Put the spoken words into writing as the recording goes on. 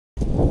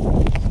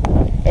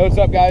Hey, what's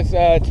up, guys?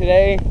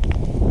 Today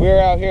we're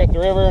out here at the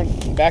river,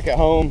 back at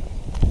home,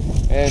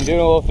 and doing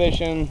a little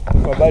fishing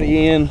with my buddy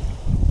Ian.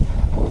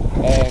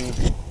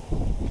 And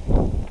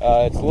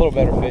it's a little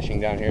better fishing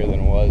down here than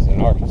it was in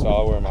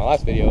Arkansas, where my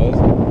last video is.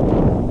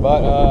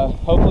 But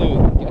hopefully we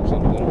can catch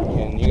something,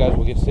 and you guys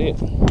will get to see it.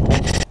 Dude,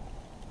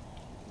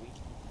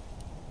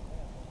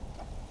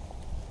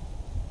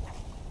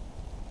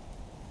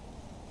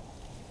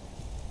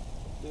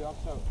 I'm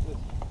so pissed.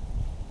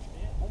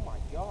 Oh my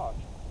gosh.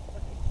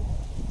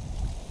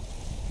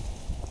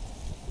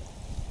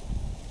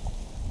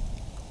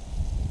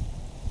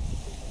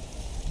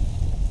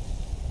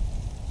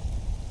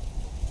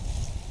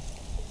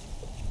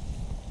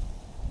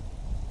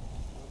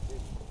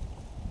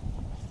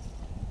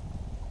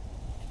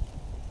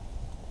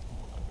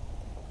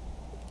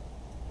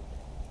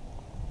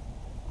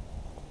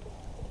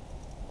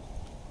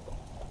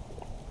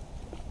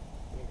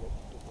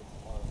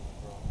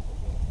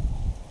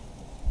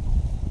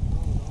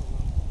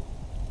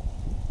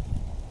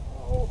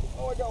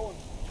 Oh, I got one.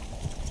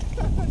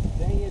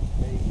 Dang it,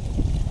 baby.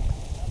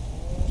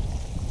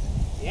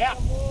 Yeah.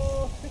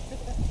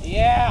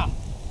 Yeah.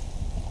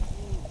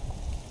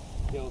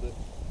 Killed it.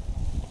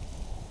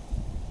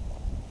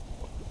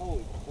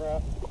 Holy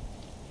crap.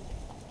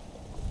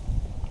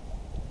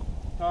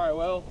 Alright,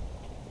 well,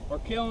 we're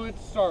killing it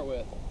to start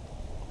with.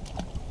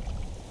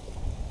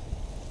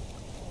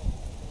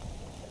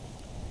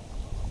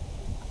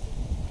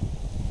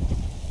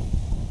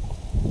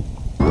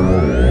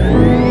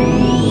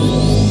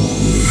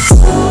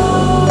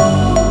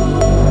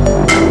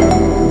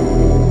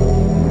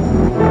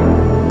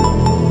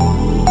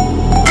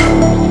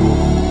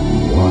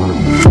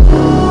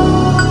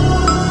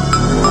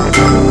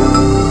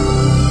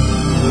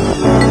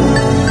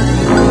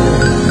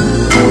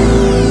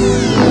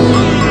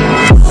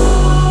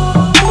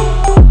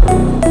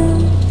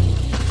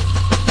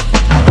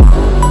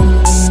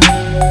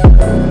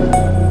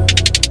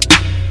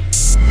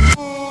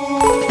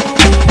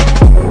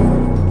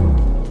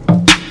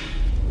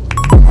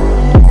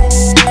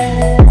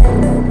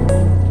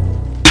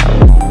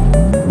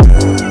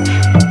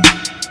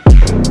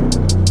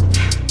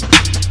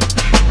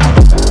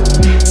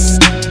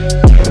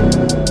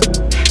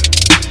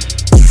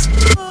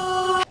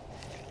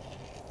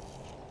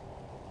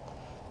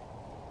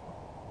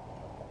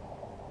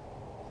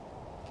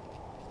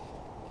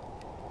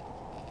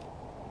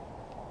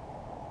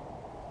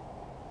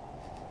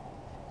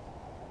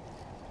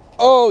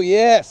 Oh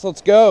yes,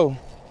 let's go.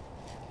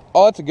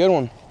 Oh, that's a good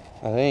one,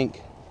 I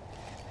think.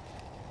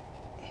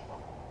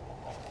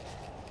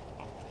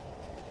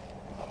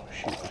 Oh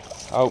shoot.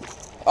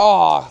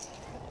 Oh,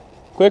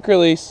 quick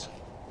release.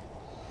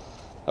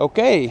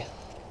 Okay.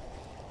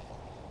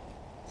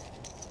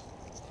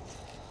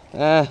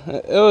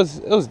 It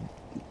was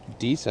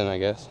decent, I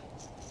guess.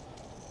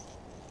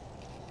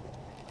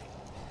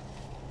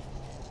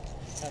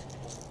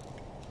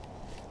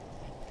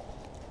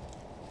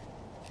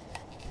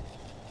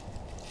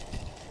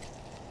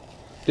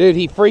 Dude,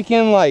 he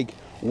freaking like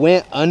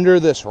went under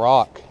this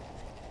rock.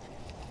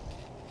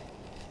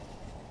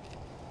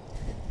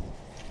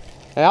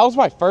 And that was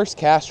my first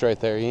cast right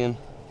there, Ian.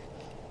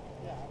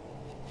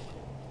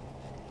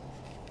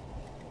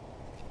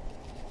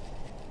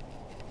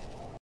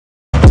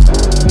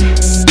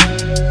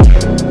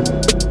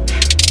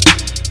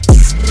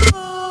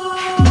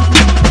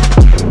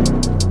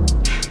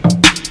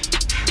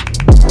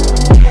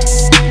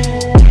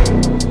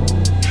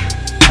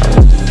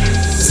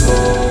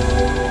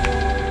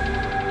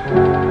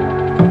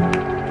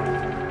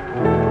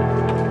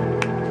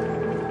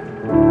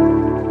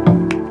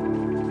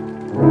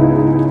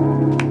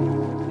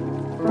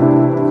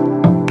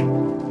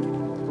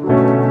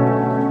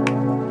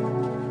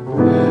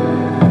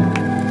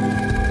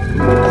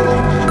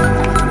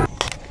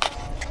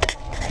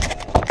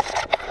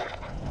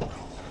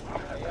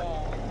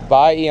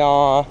 Bye, Ian.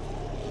 Alright,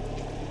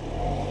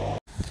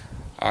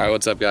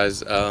 what's up, guys?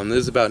 This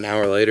is about an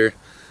hour later,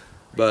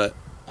 but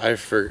I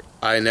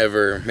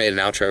never made an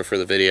outro for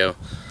the video,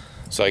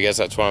 so I guess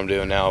that's what I'm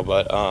doing now.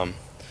 But I'm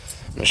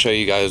gonna show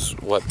you guys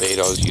what bait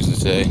I was using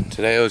today.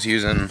 Today I was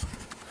using a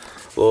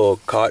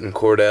little cotton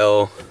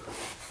cordell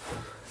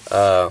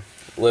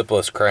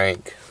lipless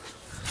crank.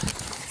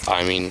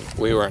 I mean,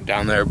 we weren't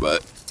down there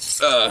but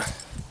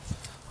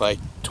like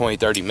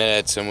 20-30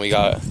 minutes, and we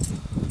got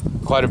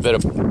quite a bit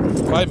of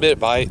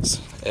bites,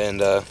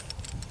 and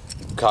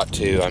caught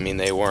two. I mean,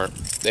 they weren't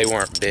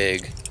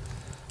big,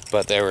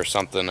 but they were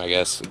something, I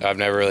guess. I've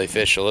never really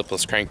fished a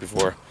lipless crank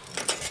before,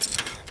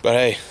 but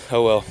hey,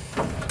 oh well.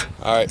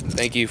 Alright,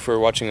 thank you for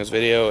watching this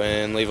video,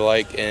 and leave a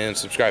like and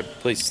subscribe,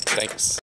 please. Thanks.